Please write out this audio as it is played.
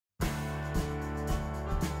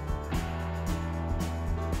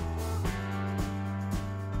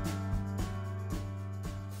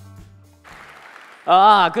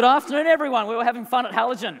Good afternoon, everyone. We were having fun at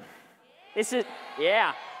Halogen. This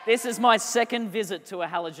is my second visit to a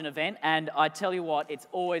Halogen event, and I tell you what, it's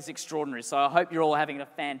always extraordinary. So I hope you're all having a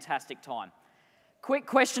fantastic time. Quick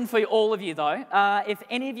question for all of you, though. If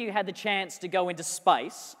any of you had the chance to go into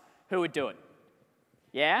space, who would do it?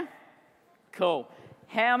 Yeah? Cool.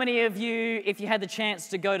 How many of you, if you had the chance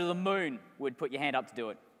to go to the moon, would put your hand up to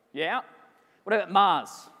do it? Yeah? What about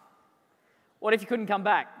Mars? What if you couldn't come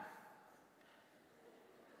back?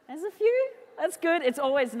 There's a few. That's good. It's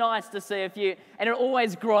always nice to see a few, and it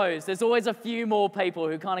always grows. There's always a few more people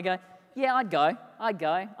who kind of go, yeah, I'd go.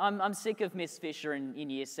 I'm sick of Miss Fisher in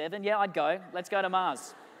year 7. Yeah, I'd go. Let's go to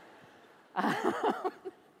Mars.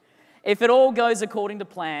 If it all goes according to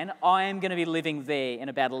plan, I am going to be living there in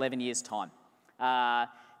about 11 years' time.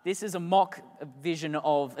 This is a mock vision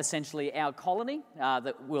of essentially our colony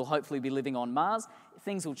that will hopefully be living on Mars.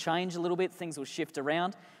 Things will change a little bit. Things will shift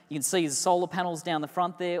around. You can see the solar panels down the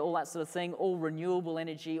front there, all that sort of thing, all renewable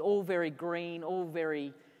energy, all very green, all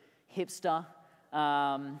very hipster.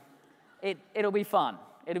 It'll be fun.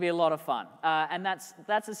 It'll be a lot of fun. And that's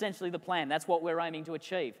essentially the plan. That's what we're aiming to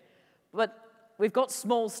achieve. But we've got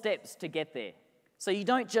small steps to get there. So you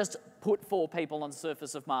don't just put 4 people on the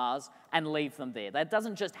surface of Mars and leave them there. That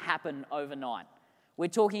doesn't just happen overnight. We're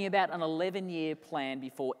talking about an 11-year plan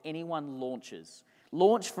before anyone launches.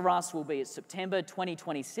 Launch for us will be at September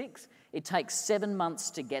 2026. It takes 7 months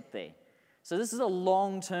to get there. So this is a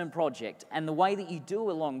long-term project, and the way that you do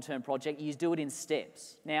a long-term project, you do it in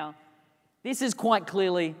steps. Now, this is quite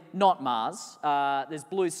clearly not Mars. There's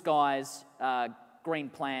blue skies, green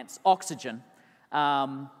plants, oxygen,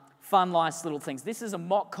 fun, nice little things. This is a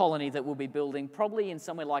mock colony that we'll be building probably in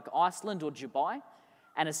somewhere like Iceland or Dubai,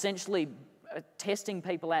 and essentially testing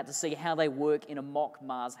people out to see how they work in a mock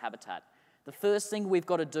Mars habitat. The first thing we've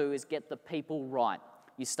got to do is get the people right.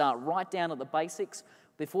 You start right down at the basics.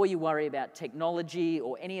 Before you worry about technology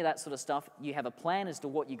or any of that sort of stuff, you have a plan as to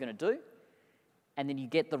what you're going to do, and then you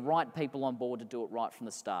get the right people on board to do it right from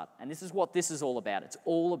the start. And this is what this is all about. It's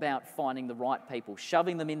all about finding the right people,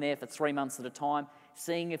 shoving them in there for 3 months at a time,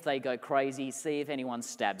 seeing if they go crazy, see if anyone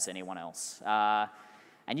stabs anyone else.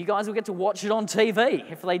 And you guys will get to watch it on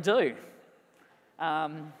TV if they do.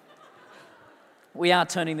 We are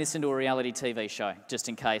turning this into a reality TV show, just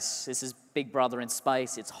in case. This is Big Brother in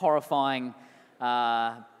space. It's horrifying,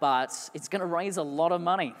 but it's going to raise a lot of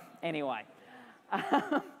money. Anyway,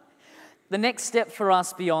 the next step for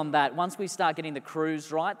us beyond that, once we start getting the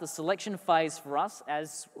crews right, the selection phase for us,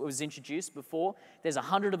 as was introduced before, there's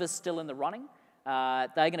 100 of us still in the running. They're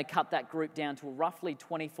going to cut that group down to roughly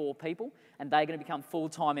 24 people, and they're going to become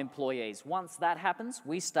full-time employees. Once that happens,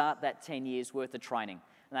 we start that 10 years worth of training.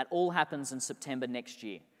 And that all happens in September next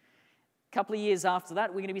year. A couple of years after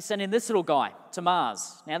that, we're going to be sending this little guy to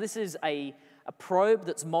Mars. Now, this is a probe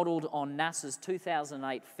that's modelled on NASA's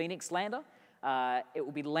 2008 Phoenix lander. It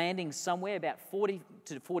will be landing somewhere about 40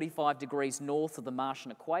 to 45 degrees north of the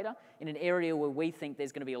Martian equator in an area where we think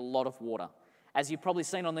there's going to be a lot of water. As you've probably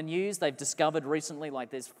seen on the news, they've discovered recently, like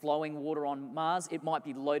there's flowing water on Mars. It might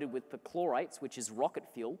be loaded with perchlorates, which is rocket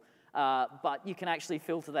fuel. But you can actually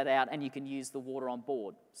filter that out and you can use the water on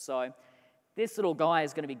board. So this little guy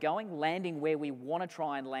is going to be landing where we want to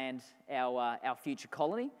try and land our future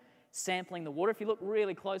colony, sampling the water. If you look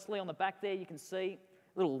really closely on the back there, you can see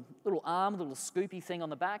a little arm, a little scoopy thing on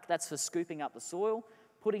the back. That's for scooping up the soil,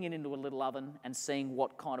 putting it into a little oven and seeing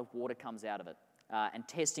what kind of water comes out of it and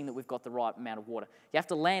testing that we've got the right amount of water. You have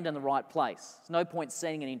to land in the right place. There's no point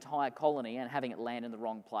sending an entire colony and having it land in the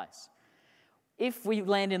wrong place. If we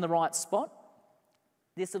land in the right spot,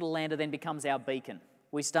 this little lander then becomes our beacon.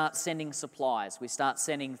 We start sending supplies, we start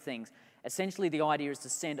sending things. Essentially, the idea is to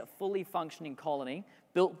send a fully functioning colony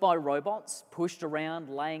built by robots, pushed around,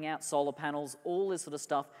 laying out solar panels, all this sort of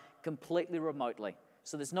stuff completely remotely.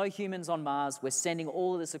 So there's no humans on Mars. We're sending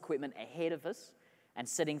all of this equipment ahead of us and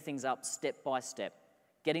setting things up step by step,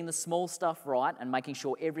 getting the small stuff right and making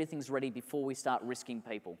sure everything's ready before we start risking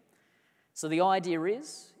people. So the idea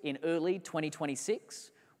is, in early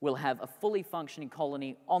 2026, we'll have a fully functioning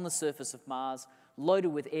colony on the surface of Mars, loaded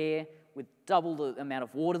with air, with double the amount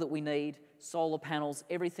of water that we need, solar panels,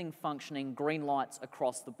 everything functioning, green lights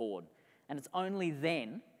across the board. And it's only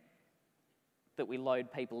then that we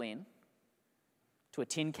load people in to a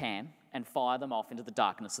tin can and fire them off into the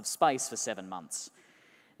darkness of space for 7 months.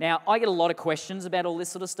 Now, I get a lot of questions about all this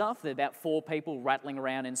sort of stuff. There are about 4 people rattling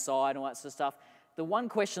around inside and all that sort of stuff. The one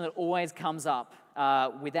question that always comes up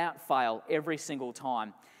without fail every single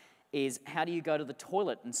time is, how do you go to the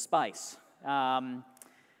toilet in space?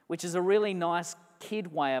 Which is a really nice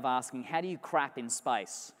kid way of asking, how do you crap in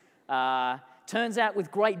space? Turns out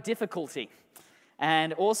with great difficulty.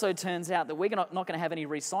 And also turns out that we're not going to have any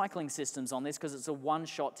recycling systems on this because it's a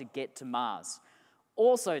one-shot to get to Mars.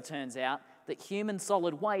 Also turns out that human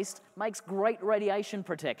solid waste makes great radiation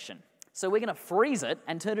protection. So we're going to freeze it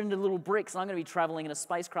and turn it into little bricks, and I'm going to be traveling in a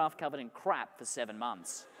spacecraft covered in crap for 7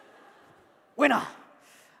 months. Winner!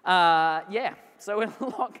 Yeah, so we'll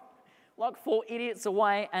lock 4 idiots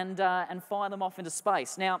away and fire them off into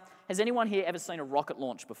space. Now, has anyone here ever seen a rocket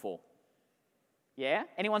launch before? Yeah?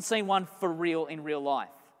 Anyone seen one for real in real life?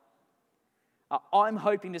 I'm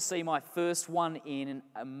hoping to see my first one in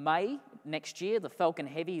May next year. The Falcon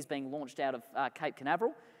Heavy is being launched out of Cape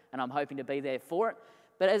Canaveral, and I'm hoping to be there for it.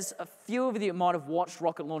 But as a few of you might have watched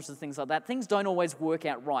rocket launches and things like that, things don't always work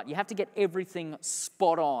out right. You have to get everything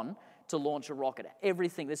spot on to launch a rocket.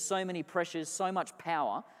 Everything. There's so many pressures, so much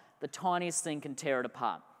power, the tiniest thing can tear it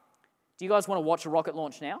apart. Do you guys want to watch a rocket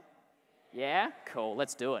launch now? Yeah? Cool,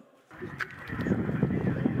 let's do it.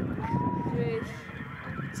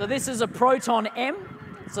 So this is a Proton M.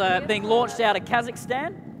 It's being launched out of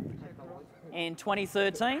Kazakhstan in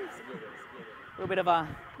 2013. A little bit of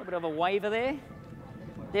a waver there.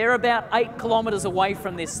 They're about 8 kilometers away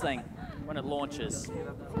from this thing when it launches.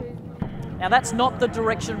 Now that's not the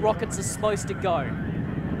direction rockets are supposed to go.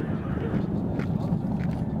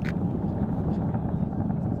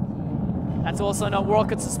 That's also not what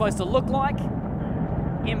rockets are supposed to look like.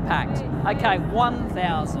 Impact. Okay,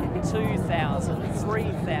 1,000, 2,000,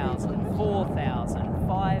 3,000, 4,000,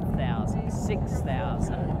 5,000,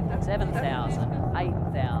 6,000, 7,000,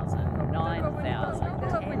 8,000, 9,000,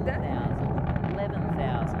 10,000,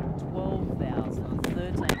 11,000, 12,000,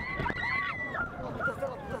 13,000.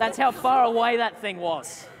 That's how far away that thing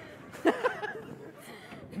was.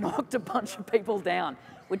 Knocked a bunch of people down.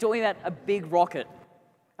 We're talking about a big rocket.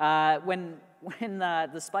 When the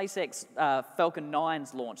SpaceX Falcon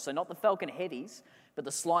 9s launch, so not the Falcon Heavies, but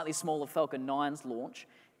the slightly smaller Falcon 9s launch,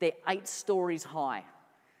 they're 8 stories high.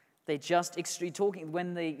 They're just extreme. Talking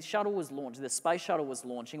when the shuttle was launched, the space shuttle was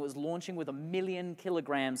launching, it was launching with 1 million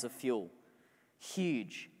kilograms of fuel.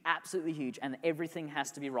 Huge, absolutely huge, and everything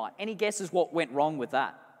has to be right. Any guesses what went wrong with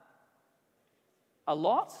that? A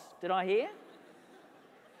lot, did I hear?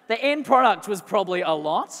 The end product was probably a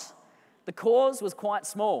lot. The cause was quite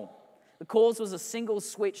small. The cause was a single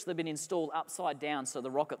switch that had been installed upside down so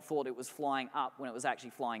the rocket thought it was flying up when it was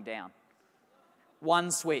actually flying down.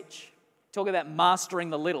 One switch. Talk about mastering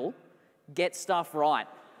the little. Get stuff right.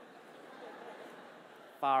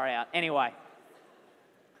 Far out. Anyway.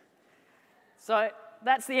 So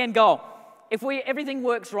that's the end goal. If everything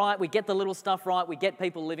works right, we get the little stuff right, we get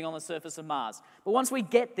people living on the surface of Mars. But once we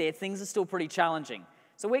get there, things are still pretty challenging.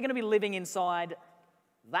 So we're going to be living inside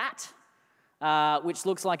that, which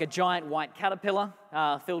looks like a giant white caterpillar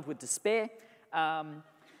filled with despair.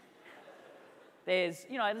 It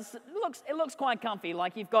looks quite comfy.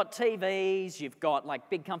 Like you've got TVs, you've got like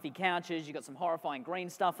big comfy couches, you've got some horrifying green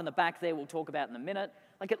stuff in the back there we'll talk about in a minute.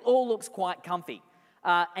 Like it all looks quite comfy.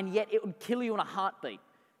 And yet it would kill you in a heartbeat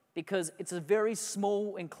because it's a very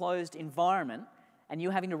small enclosed environment and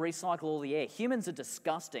you're having to recycle all the air. Humans are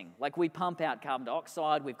disgusting. Like we pump out carbon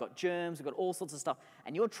dioxide, we've got germs, we've got all sorts of stuff,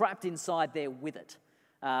 and you're trapped inside there with it.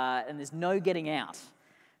 And there's no getting out.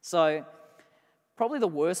 So probably the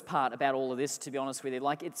worst part about all of this, to be honest with you,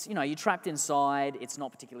 like it's, you're trapped inside, it's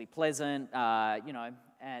not particularly pleasant, but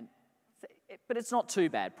it's not too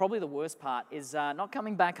bad. Probably the worst part is not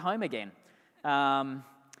coming back home again.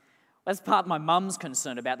 That's the part my mum's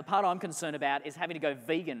concerned about. The part I'm concerned about is having to go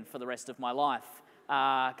vegan for the rest of my life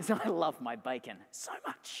because I love my bacon so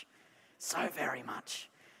much, so very much.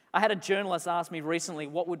 I had a journalist ask me recently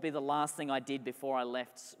what would be the last thing I did before I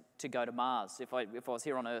left to go to Mars, if I was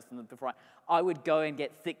here on Earth, and before I would go and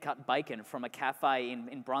get thick-cut bacon from a cafe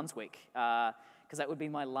in Brunswick, because that would be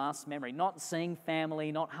my last memory. Not seeing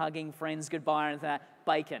family, not hugging friends goodbye or anything like that,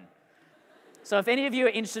 bacon. So if any of you are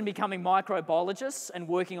interested in becoming microbiologists and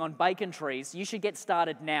working on bacon trees, you should get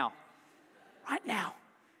started now. Right now.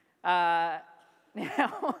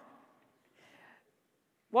 Now,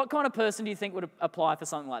 what kind of person do you think would apply for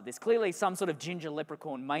something like this? Clearly some sort of ginger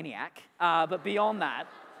leprechaun maniac, but beyond that,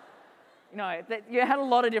 you had a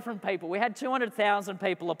lot of different people. We had 200,000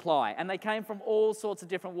 people apply, and they came from all sorts of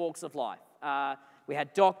different walks of life. We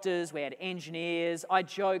had doctors, we had engineers. I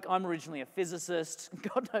joke, I'm originally a physicist,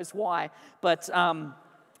 God knows why, but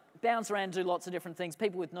bounce around and do lots of different things.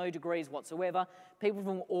 People with no degrees whatsoever, people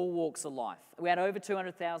from all walks of life. We had over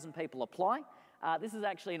 200,000 people apply. This is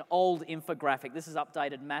actually an old infographic. This is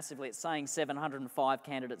updated massively. It's saying 705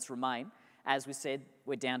 candidates remain. As we said,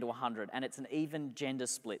 we're down to 100, and it's an even gender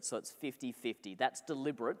split, so it's 50-50. That's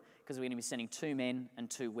deliberate because we're going to be sending 2 men and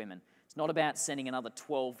 2 women. It's not about sending another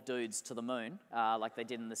 12 dudes to the moon like they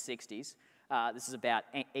did in the 60s. This is about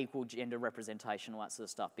equal gender representation, all that sort of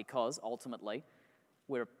stuff, because ultimately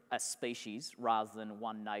we're a species rather than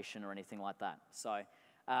one nation or anything like that. So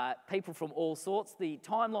people from all sorts. The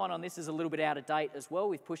timeline on this is a little bit out of date as well.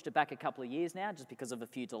 We've pushed it back a couple of years now just because of a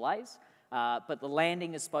few delays. But the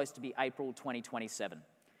landing is supposed to be April 2027.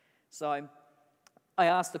 So I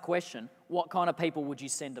asked the question, what kind of people would you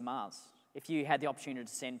send to Mars? If you had the opportunity to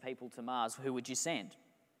send people to Mars, who would you send?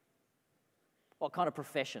 What kind of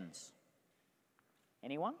professions?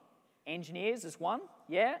 Anyone? Engineers is one,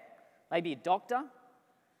 yeah. Maybe a doctor,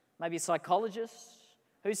 maybe a psychologist.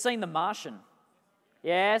 Who's seen The Martian?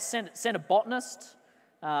 Yeah, send a botanist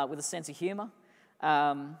with a sense of humour.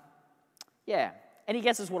 Yeah. Any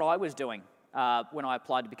guesses what I was doing when I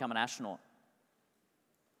applied to become an astronaut?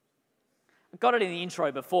 I got it in the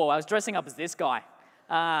intro before. I was dressing up as this guy.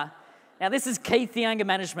 Now, this is Keith, the anger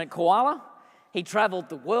management koala. He travelled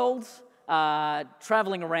the world,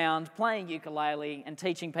 travelling around, playing ukulele and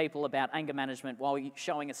teaching people about anger management while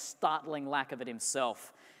showing a startling lack of it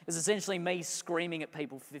himself. It was essentially me screaming at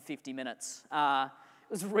people for 50 minutes. It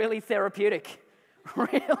was really therapeutic.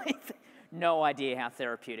 Really, no idea how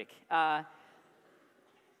therapeutic.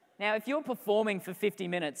 Now, if you're performing for 50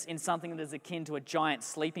 minutes in something that is akin to a giant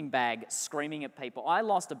sleeping bag screaming at people, I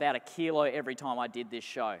lost about 1 kilo every time I did this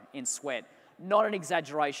show in sweat. Not an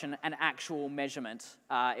exaggeration, an actual measurement.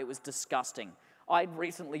 It was disgusting. I'd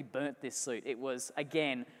recently burnt this suit. It was,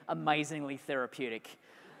 again, amazingly therapeutic.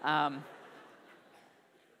 But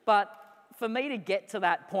for me to get to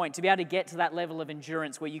that point, to be able to get to that level of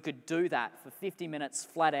endurance where you could do that for 50 minutes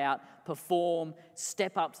flat out, perform,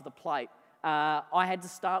 step up to the plate, I had to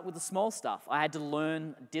start with the small stuff. I had to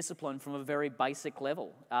learn discipline from a very basic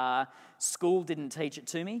level. School didn't teach it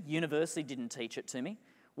to me. University didn't teach it to me.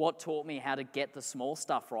 What taught me how to get the small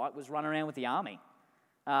stuff right was run around with the army.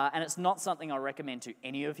 And it's not something I recommend to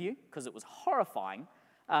any of you because it was horrifying.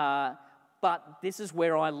 But this is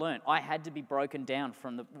where I learned. I had to be broken down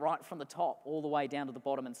right from the top all the way down to the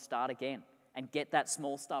bottom and start again and get that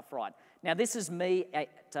small stuff right. Now, this is me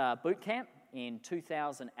at boot camp in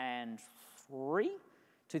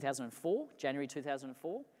 2004, January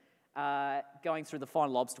 2004, going through the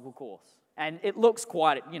final obstacle course. And it looks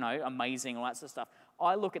quite, amazing, all that sort of stuff.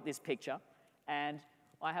 I look at this picture and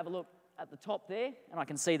I have a look at the top there and I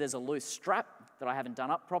can see there's a loose strap that I haven't done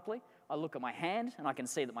up properly. I look at my hand and I can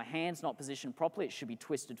see that my hand's not positioned properly. It should be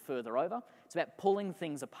twisted further over. It's about pulling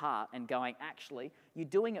things apart and going, actually, you're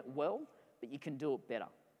doing it well, but you can do it better.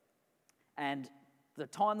 And the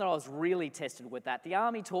time that I was really tested with that, the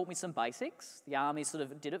army taught me some basics. The army sort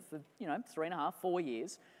of did it for, 3.5, 4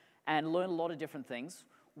 years and learned a lot of different things.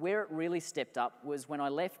 Where it really stepped up was when I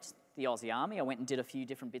left the Aussie Army. I went and did a few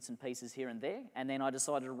different bits and pieces here and there, and then I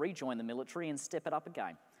decided to rejoin the military and step it up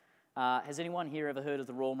again. Has anyone here ever heard of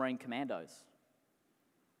the Royal Marine Commandos?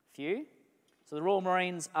 A few? So the Royal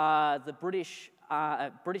Marines are the British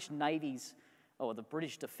Navy's, or the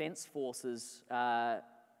British Defence Forces'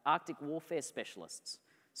 Arctic warfare specialists.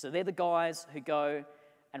 So they're the guys who go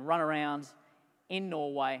and run around in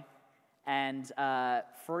Norway and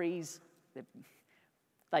freeze.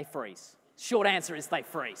 They freeze. Short answer is they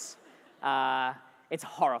freeze. It's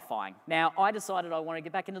horrifying. Now, I decided I want to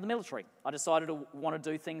get back into the military. I decided to want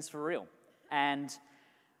to do things for real. And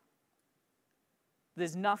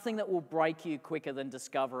there's nothing that will break you quicker than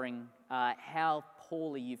discovering how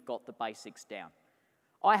poorly you've got the basics down.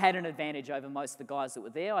 I had an advantage over most of the guys that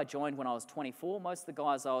were there. I joined when I was 24. Most of the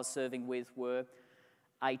guys I was serving with were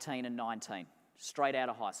 18 and 19, straight out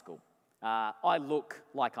of high school. I look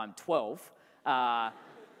like I'm 12,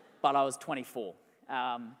 but I was 24.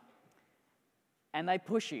 And they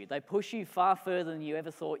push you. They push you far further than you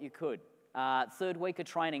ever thought you could. Third week of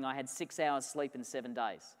training, I had 6 hours sleep in 7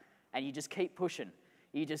 days. And you just keep pushing.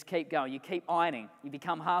 You just keep going. You keep ironing. You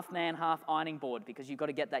become half man, half ironing board because you've got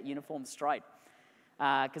to get that uniform straight.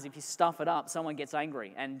 Because if you stuff it up, someone gets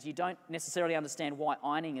angry. And you don't necessarily understand why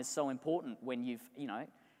ironing is so important when you've,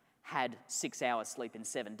 had 6 hours sleep in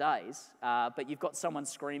 7 days. But you've got someone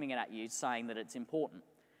screaming at you saying that it's important.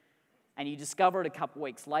 And you discover it a couple of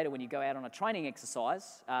weeks later when you go out on a training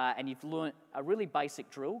exercise and you've learnt a really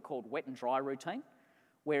basic drill called wet and dry routine,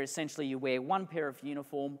 where essentially you wear one pair of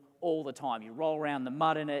uniform all the time. You roll around the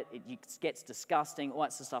mud in it, it gets disgusting, all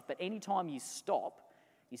that sort of stuff. But anytime you stop,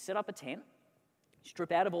 you set up a tent,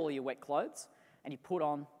 strip out of all your wet clothes, and you put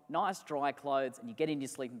on nice dry clothes and you get into your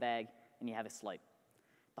sleeping bag and you have a sleep.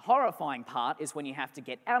 The horrifying part is when you have to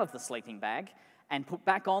get out of the sleeping bag and put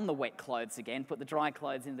back on the wet clothes again, put the dry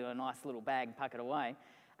clothes into a nice little bag and pack it away,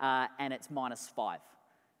 and it's -5.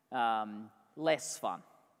 Less fun.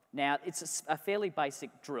 Now, it's a fairly basic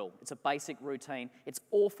drill. It's a basic routine. It's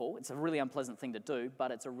awful. It's a really unpleasant thing to do,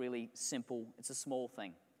 but it's a really simple, it's a small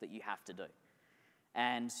thing that you have to do.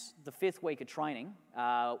 And the 5th week of training,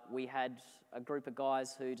 we had a group of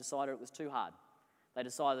guys who decided it was too hard. They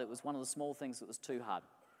decided it was one of the small things that was too hard.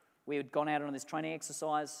 We had gone out on this training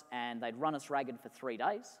exercise, and they'd run us ragged for 3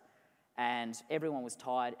 days, and everyone was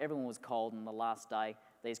tired, everyone was cold, and the last day,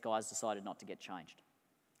 these guys decided not to get changed.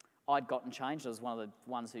 I'd gotten changed. I was one of the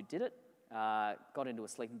ones who did it, got into a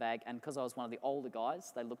sleeping bag, and because I was one of the older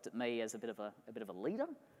guys, they looked at me as a bit of a leader,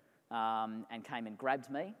 and came and grabbed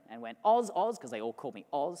me and went, "Oz, Oz," because they all called me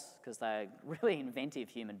Oz, because they're really inventive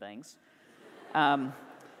human beings.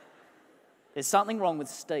 There's something wrong with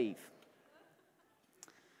Steve.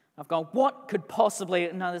 I've gone, what could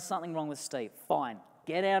possibly... No, there's something wrong with Steve. Fine.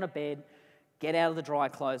 Get out of bed, get out of the dry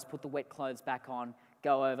clothes, put the wet clothes back on,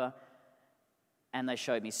 go over, and they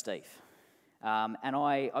showed me Steve. And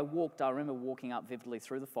I remember walking up vividly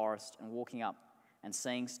through the forest and walking up and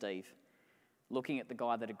seeing Steve, looking at the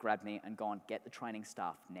guy that had grabbed me and gone, "Get the training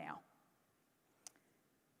staff now."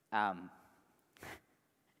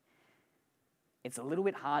 It's a little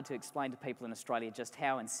bit hard to explain to people in Australia just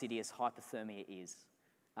how insidious hypothermia is.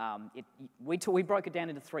 We broke it down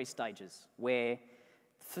into 3 stages, where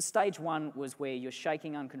for stage 1 was where you're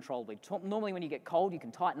shaking uncontrollably. Normally when you get cold, you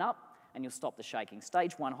can tighten up and you'll stop the shaking.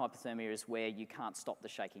 Stage 1 hypothermia is where you can't stop the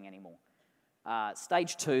shaking anymore.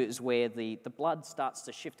 Stage 2 is where the blood starts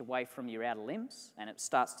to shift away from your outer limbs and it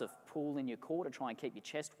starts to pool in your core to try and keep your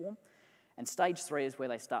chest warm. And stage 3 is where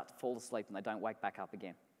they start to fall asleep and they don't wake back up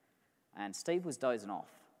again. And Steve was dozing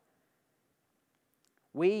off.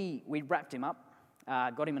 We wrapped him up,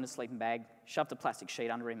 got him in a sleeping bag, shoved a plastic sheet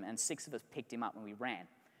under him, and 6 of us picked him up and we ran.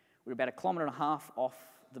 We were about 1.5 kilometres off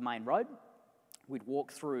the main road. We'd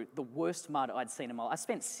walk through the worst mud I'd seen in my life. I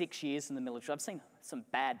spent 6 years in the military. I've seen some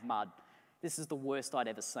bad mud. This is the worst I'd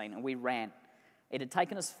ever seen, and we ran. It had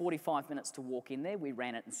taken us 45 minutes to walk in there. We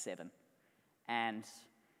ran it in 7. And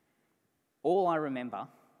all I remember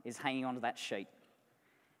is hanging onto that sheet.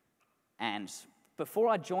 And before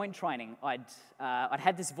I joined training, I'd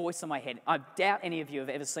had this voice in my head. I doubt any of you have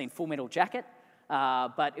ever seen Full Metal Jacket,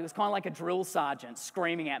 but it was kind of like a drill sergeant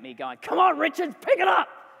screaming at me, going, "Come on, Richard, pick it up!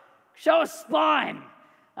 Show us spine!"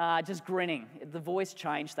 Just grinning. The voice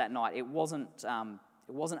changed that night. It wasn't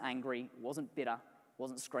angry, it wasn't bitter, it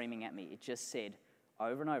wasn't screaming at me. It just said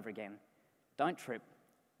over and over again, "Don't trip,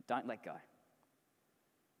 don't let go."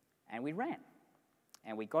 And we ran.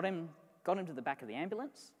 And we got him to the back of the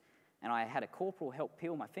ambulance, and I had a corporal help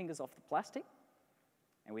peel my fingers off the plastic,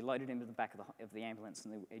 and we loaded him to the back of the ambulance,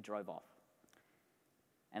 and he drove off.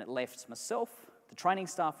 And it left myself, the training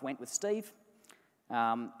staff went with Steve,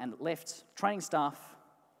 and it left training staff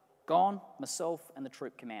gone, myself, and the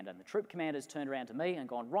troop commander. And the troop commander's turned around to me and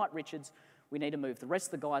gone, "Right, Richards, we need to move the rest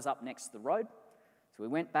of the guys up next to the road." So we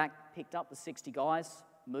went back, picked up the 60 guys,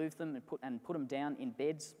 moved them and put them down in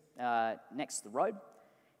beds next to the road.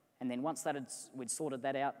 And then once we'd sorted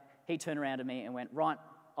that out, he turned around to me and went, "Right,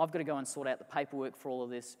 I've got to go and sort out the paperwork for all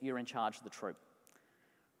of this. You're in charge of the troop."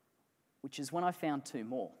 Which is when I found 2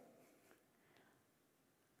 more.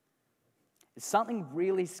 There's something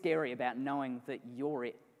really scary about knowing that you're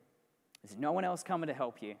it. There's no one else coming to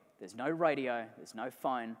help you. There's no radio, there's no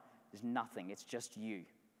phone, there's nothing. It's just you.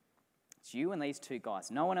 It's you and these 2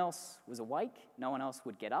 guys. No one else was awake. No one else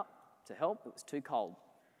would get up to help. It was too cold.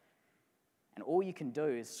 And all you can do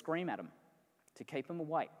is scream at them to keep them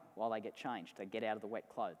awake while they get changed. They get out of the wet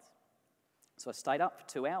clothes. So I stayed up for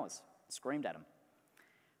 2 hours, screamed at them.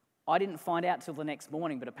 I didn't find out till the next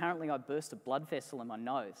morning, but apparently I burst a blood vessel in my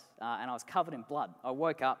nose, and I was covered in blood. I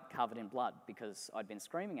woke up covered in blood because I'd been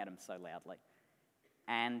screaming at them so loudly.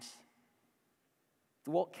 And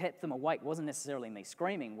what kept them awake wasn't necessarily me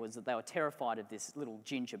screaming, was that they were terrified of this little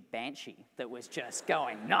ginger banshee that was just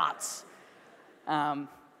going nuts. But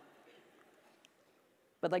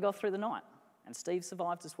they got through the night, and Steve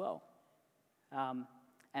survived as well. And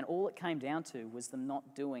all it came down to was them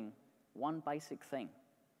not doing one basic thing,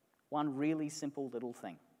 one really simple little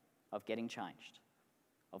thing of getting changed,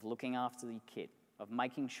 of looking after the kid, of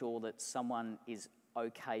making sure that someone is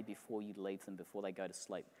okay before you leave them, before they go to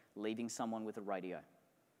sleep, leaving someone with a radio.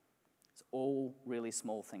 It's all really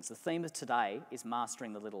small things. The theme of today is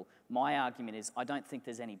mastering the little. My argument is I don't think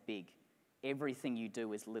there's any big. Everything you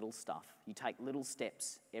do is little stuff. You take little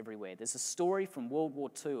steps everywhere. There's a story from World War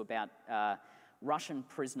II about Russian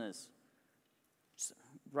prisoners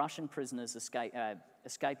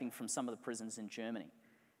escaping from some of the prisons in Germany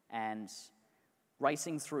and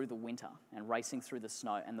racing through the winter and racing through the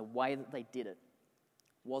snow. And the way that they did it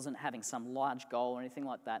wasn't having some large goal or anything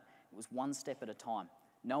like that. It was one step at a time.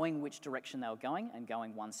 knowing which direction they were going and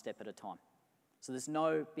going one step at a time. So there's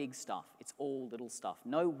no big stuff, it's all little stuff.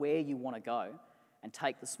 Know where you want to go and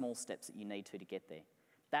take the small steps that you need to get there.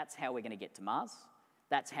 That's how we're going to get to Mars.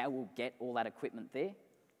 That's how we'll get all that equipment there.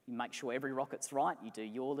 You make sure every rocket's right, you do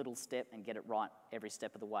your little step and get it right every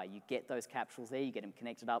step of the way. You get those capsules there, you get them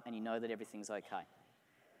connected up, and you know that everything's okay.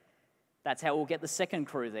 That's how we'll get the second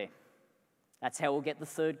crew there. That's how we'll get the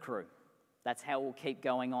third crew. That's how we'll keep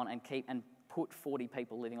going on and put 40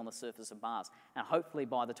 people living on the surface of Mars. And hopefully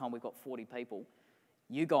by the time we've got 40 people,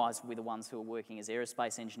 you guys will be the ones who are working as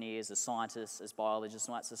aerospace engineers, as scientists, as biologists,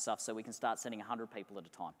 and all that sort of stuff, so we can start sending 100 people at a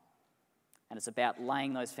time. And it's about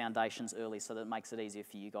laying those foundations early so that it makes it easier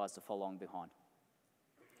for you guys to follow along behind.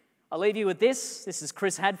 I'll leave you with this. This is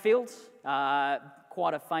Chris Hadfield,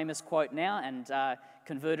 quite a famous quote now, and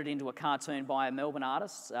converted into a cartoon by a Melbourne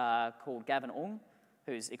artist called Gavin Ung,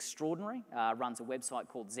 who's extraordinary, runs a website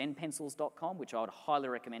called zenpencils.com, which I would highly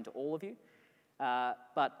recommend to all of you.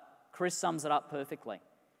 But Chris sums it up perfectly.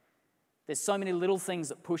 There's so many little things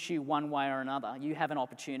that push you one way or another. You have an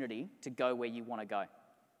opportunity to go where you want to go.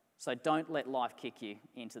 So don't let life kick you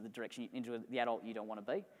into the direction, into the adult you don't want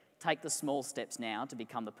to be. Take the small steps now to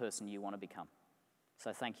become the person you want to become.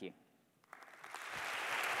 So thank you.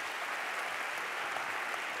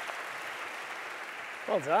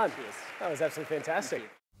 Well done. Cheers. That was absolutely fantastic.